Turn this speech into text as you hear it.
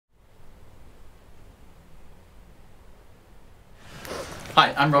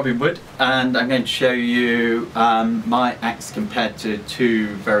Hi, I'm Robin Wood and I'm going to show you my axe compared to two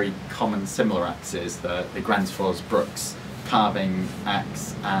very common similar axes, the Gransfors Brooks carving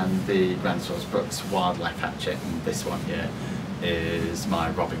axe and the Gransfors Brooks wildlife hatchet, and this one here is my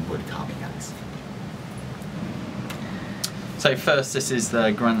Robin Wood carving axe. So first, this is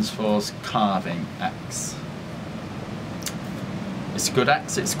the Gransfors carving axe. It's a good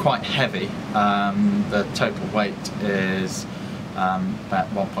axe, it's quite heavy. The total weight is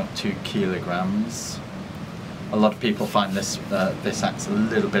about 1.2 kilograms. A lot of people find this axe a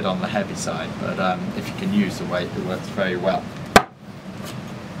little bit on the heavy side, but if you can use the weight, it works very well.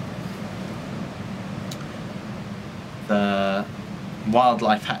 The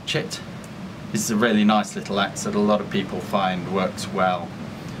wildlife hatchet is a really nice little axe that a lot of people find works well,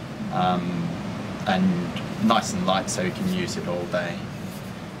 and nice and light, so you can use it all day.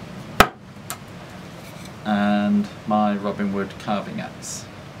 And my Robin Wood carving axe.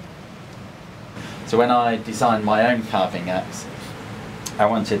 So when I designed my own carving axe, I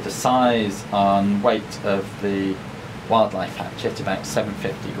wanted the size and weight of the wildlife hatchet, about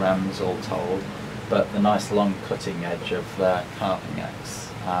 750 grams all told, but the nice long cutting edge of the carving axe.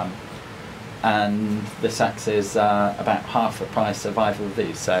 And this axe is about half the price of either of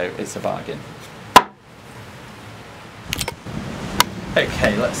these, so it's a bargain.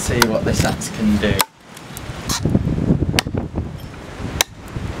 Okay, let's see what this axe can do.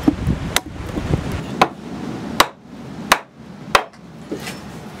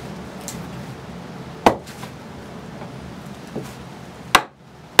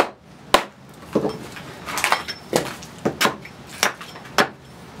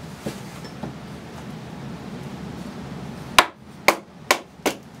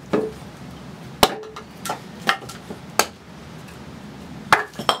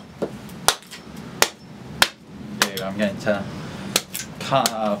 I'm going to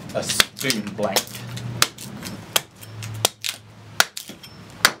carve a spoon blank.